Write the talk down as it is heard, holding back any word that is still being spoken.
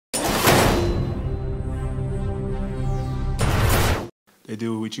They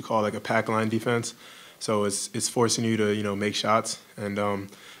do what you call like a pack line defense. So it's forcing you to, make shots. And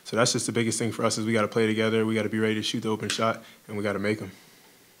so that's just the biggest thing for us is we got to play together. We got to be ready to shoot the open shot, and we got to make them.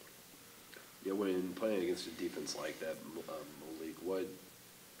 Yeah, when playing against a defense like that, Malik,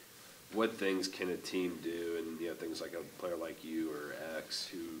 what things can a team do, and things like a player like you or X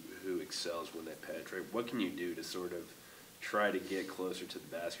who excels when they penetrate? What can you do to sort of try to get closer to the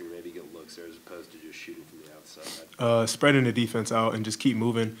basket, or maybe get looks there as opposed to just shooting from the outside? Spreading the defense out and just keep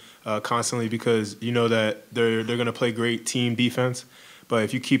moving constantly, because you know that they're going to play great team defense, but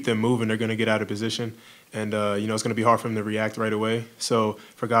if you keep them moving, they're going to get out of position. And, it's going to be hard for them to react right away. So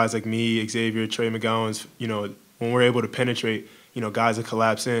for guys like me, Xavier, Trey McGowan's, when we're able to penetrate, guys that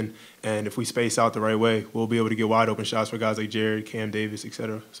collapse in, and if we space out the right way, we'll be able to get wide open shots for guys like Jared, Cam Davis, et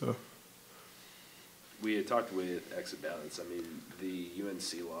cetera. So we had talked with X about this. I mean, the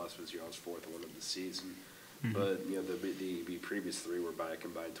UNC loss was y'all's fourth one of the season, but the previous three were by a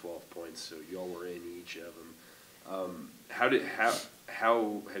combined 12 points, so y'all were in each of them. How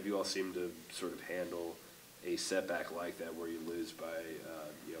have you all seemed to sort of handle a setback like that where you lose by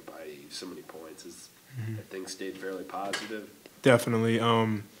by so many points? Have things stayed fairly positive? Definitely.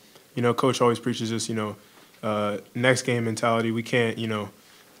 Coach always preaches this, next game mentality. We can't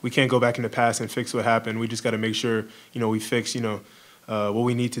go back in the past and fix what happened. We just got to make sure, we fix, what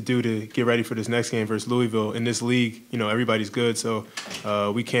we need to do to get ready for this next game versus Louisville. In this league, everybody's good, so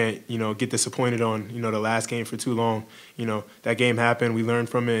we can't, get disappointed on, the last game for too long. That game happened, we learned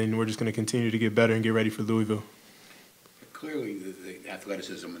from it, and we're just going to continue to get better and get ready for Louisville. Clearly, the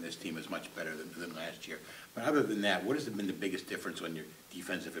athleticism in this team is much better than last year. But other than that, what has been the biggest difference on your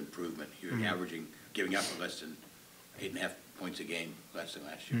defensive improvement? You're averaging, giving up less than 8.5 points a game less than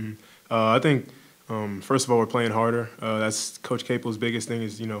last year. I think, first of all, we're playing harder. That's Coach Capel's biggest thing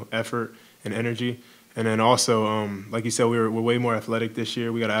is, effort and energy. And then also, like you said, we're way more athletic this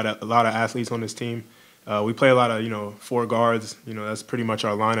year. We got to add a lot of athletes on this team. We play a lot of, four guards. That's pretty much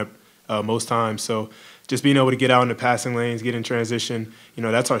our lineup most times. So just being able to get out in the passing lanes, get in transition,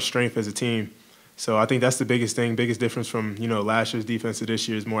 that's our strength as a team. So I think that's the biggest thing, biggest difference from, last year's defense to this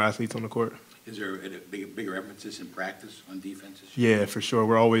year's more athletes on the court. Is there a bigger emphasis in practice on defense this year? Yeah, for sure.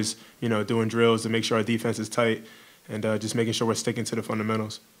 We're always, doing drills to make sure our defense is tight and just making sure we're sticking to the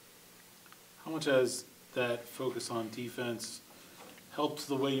fundamentals. How much has that focus on defense helped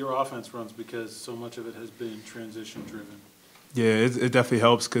the way your offense runs, because so much of it has been transition-driven? Yeah, it definitely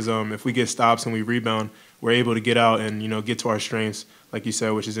helps, because if we get stops and we rebound, we're able to get out and, get to our strengths, like you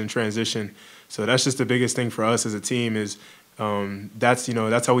said, which is in transition. So that's just the biggest thing for us as a team is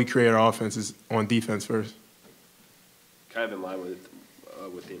that's how we create our offense is on defense first. Kind of in line with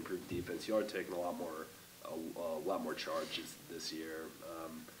the improved defense, you are taking a lot more charges this year,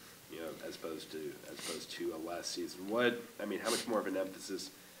 as opposed to last season. How much more of an emphasis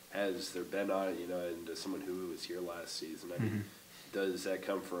has there been on it, and as someone who was here last season? I mean, does that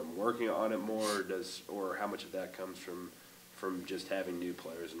come from working on it more, or how much of that comes from just having new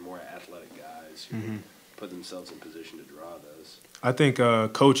players and more athletic guys who put themselves in position to draw those? I think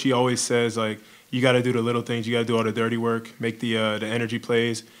Coach, he always says, like, you got to do the little things. You got to do all the dirty work, make the energy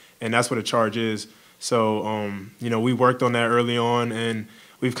plays, and that's what a charge is. So, we worked on that early on, and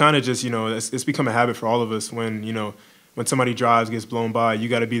we've kind of just, it's become a habit for all of us when somebody drives, gets blown by, you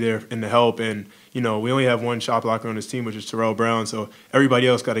got to be there in the help. And, we only have one shot blocker on this team, which is Terrell Brown. So everybody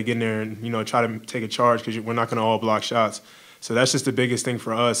else got to get in there and, try to take a charge, because we're not going to all block shots. So that's just the biggest thing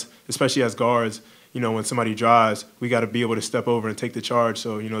for us, especially as guards. When somebody drives, we got to be able to step over and take the charge.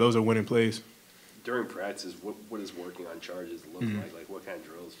 So, those are winning plays. During practices, what does working on charges look like? Like, what kind of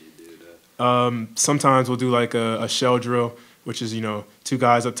drills do you do to? Sometimes we'll do like a shell drill, which is, two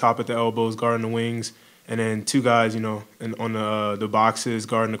guys up top at the elbows guarding the wings, and then two guys, on the boxes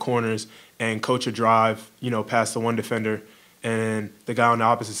guarding the corners, and coach a drive, past the one defender, and the guy on the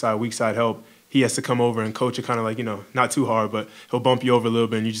opposite side, weak side help, he has to come over and coach it kind of like, not too hard, but he'll bump you over a little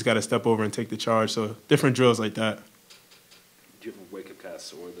bit, and you just got to step over and take the charge. So different drills like that. Do you ever wake up kind of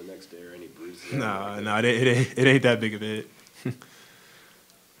sore the next day, or any bruises? Nah, it ain't that big of it. The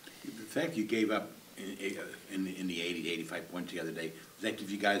fact you gave up in the 80 to 85 points the other day, does that give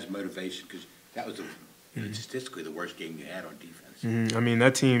you guys motivation? Because that was statistically the worst game you had on defense. I mean,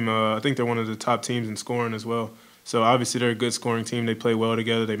 that team, I think they're one of the top teams in scoring as well. So obviously they're a good scoring team. They play well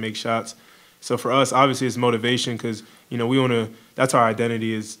together. They make shots. So for us, obviously it's motivation, because, we want to – that's our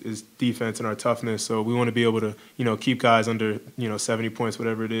identity is defense and our toughness. So we want to be able to, keep guys under, 70 points,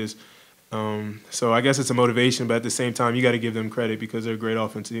 whatever it is. So I guess it's a motivation, but at the same time, you got to give them credit because they're a great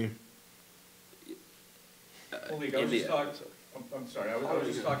offensive team. Malik, I was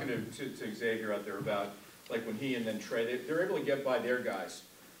just talking to Xavier out there about like when he and then Trey, they're able to get by their guys,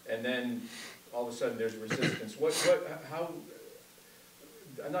 and then all of a sudden there's resistance. How,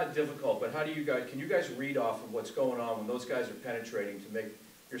 not difficult, but how do you guys, can you guys read off of what's going on when those guys are penetrating to make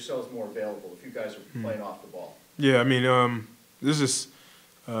yourselves more available if you guys are playing off the ball? Yeah, I mean, this is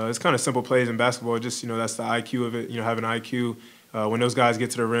it's kind of simple plays in basketball. Just, that's the IQ of it. Having IQ. When those guys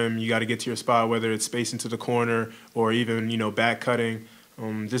get to the rim, you got to get to your spot, whether it's spacing to the corner or even, back cutting.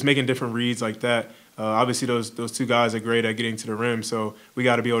 Just making different reads like that. Obviously, those two guys are great at getting to the rim, so we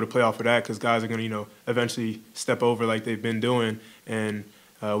got to be able to play off of that because guys are going to, eventually step over like they've been doing, and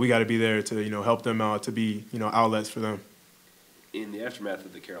we got to be there to, help them out, to be, outlets for them. In the aftermath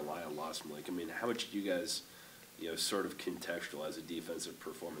of the Carolina loss, Malik, I mean, how much do you guys, sort of contextualize a defensive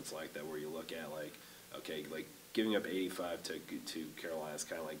performance like that, where you look at like, okay, like giving up 85 to Carolina is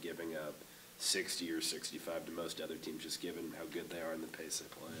kind of like giving up 60 or 65 to most other teams, just given how good they are and the pace they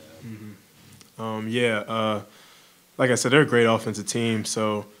play at. Like I said, they're a great offensive team.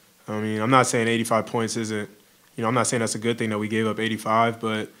 So, I mean, I'm not saying 85 points isn't, I'm not saying that's a good thing that we gave up 85,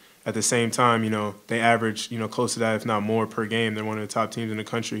 but at the same time, they average, close to that, if not more, per game. They're one of the top teams in the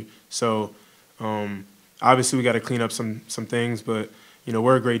country. So, obviously, we got to clean up some things, but,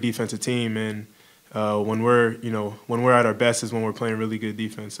 we're a great defensive team, and when we're at our best is when we're playing really good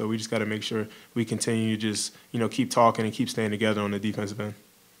defense. So we just got to make sure we continue to just, keep talking and keep staying together on the defensive end.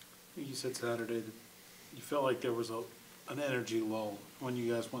 I think you said Saturday that you felt like there was an energy lull when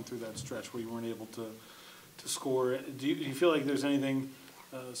you guys went through that stretch where you weren't able to score. Do you feel like there's anything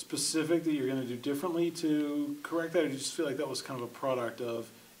specific that you're going to do differently to correct that, or do you just feel like that was kind of a product of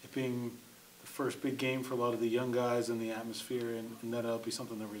it being the first big game for a lot of the young guys and the atmosphere, and that'll be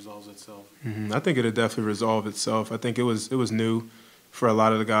something that resolves itself? I think it'll definitely resolve itself. I think it was new for a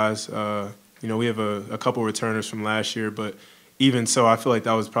lot of the guys. We have a couple returners from last year, but even so, I feel like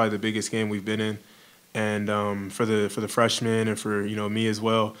that was probably the biggest game we've been in, and for the freshmen and for me as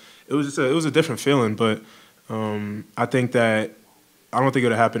well, it was a different feeling. But I think that I don't think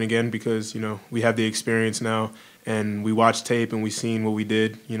it'll happen again because we have the experience now, and we watched tape and we seen what we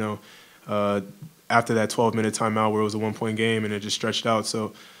did. After that 12-minute timeout where it was a 1-point game and it just stretched out.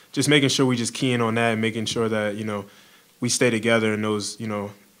 So just making sure we just key in on that and making sure that we stay together and those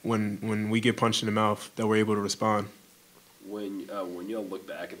when we get punched in the mouth that we're able to respond. When you look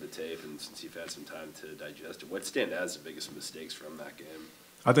back at the tape, and since you've had some time to digest it, what stand out as the biggest mistakes from that game?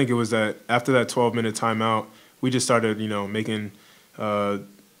 I think it was that after that 12-minute timeout, we just started, making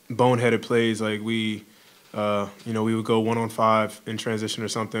boneheaded plays. Like we would go 1-on-5 in transition or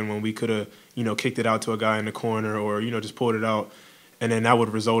something when we could have, kicked it out to a guy in the corner or, just pulled it out. And then that would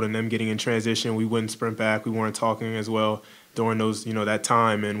result in them getting in transition. We wouldn't sprint back. We weren't talking as well during those, that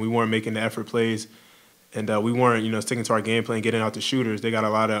time, and we weren't making the effort plays. And we weren't, sticking to our game plan, getting out the shooters. They got a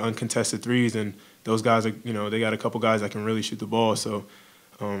lot of uncontested threes, and those guys are, they got a couple guys that can really shoot the ball. So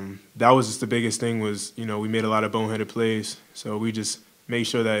that was just the biggest thing was, we made a lot of boneheaded plays. So we just made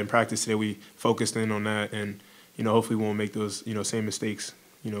sure that in practice today we focused in on that, and, hopefully we won't make those, same mistakes,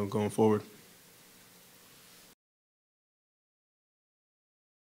 going forward.